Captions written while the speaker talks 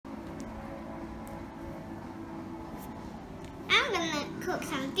I'm gonna cook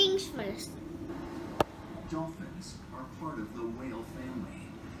some things first. Dolphins are part of the whale family.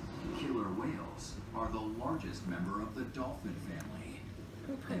 Killer whales are the largest member of the dolphin family.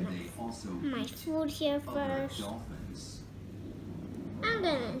 And they also My food here other first. dolphins. I'm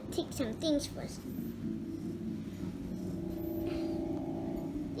gonna take some things first.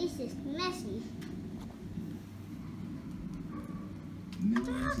 This is messy.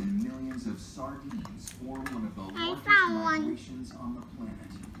 Millions and millions of sardines form one of the largest found one. migrations on the planet.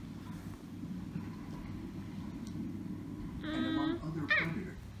 And among other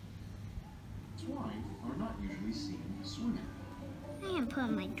predators, swine are not usually seen swimming. I can put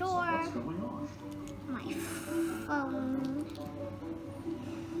on my So door, what's going on? my phone.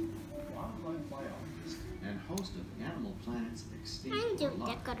 Wildlife biologist and host of Animal Planet's Extinct I'm or going to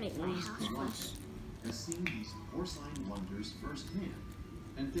Lost decorate my Forest house Columbus first. has seen these porcine wonders firsthand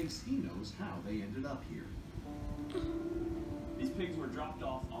and thinks he knows how they ended up here. These pigs were dropped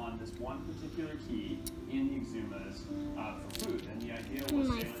off on this one particular key in the Exumas for food, and the idea was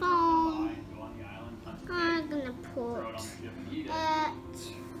My sailors would phone. come by and go on the island, hunt a I'm pig, gonna throw it on the put ship and eat it.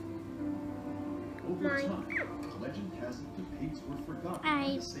 Over My- time, legend has it the pigs were forgotten by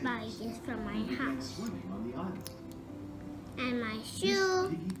I the buy sailors this from my and began house. swimming on the island. And my This shoe.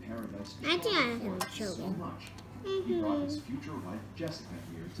 piggy paradise I think I'm charmed gonna Forrest show so you. much. He brought his future wife Jessica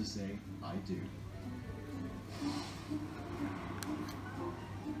here to say, I do.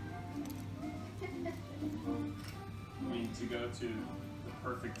 I mean, to go to the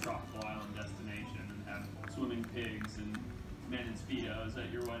perfect tropical island destination and have swimming pigs and men in Speedos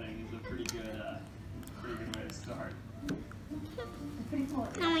at your wedding is a pretty good way to start. It's pretty cool.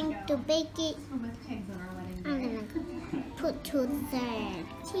 I'm going to bake it. Swim with pigs on our wedding I'm day. gonna put to the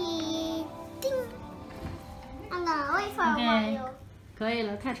tea. Ding. I'm gonna wait for a Okay. while. 可以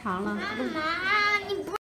了，太长了。 Mama.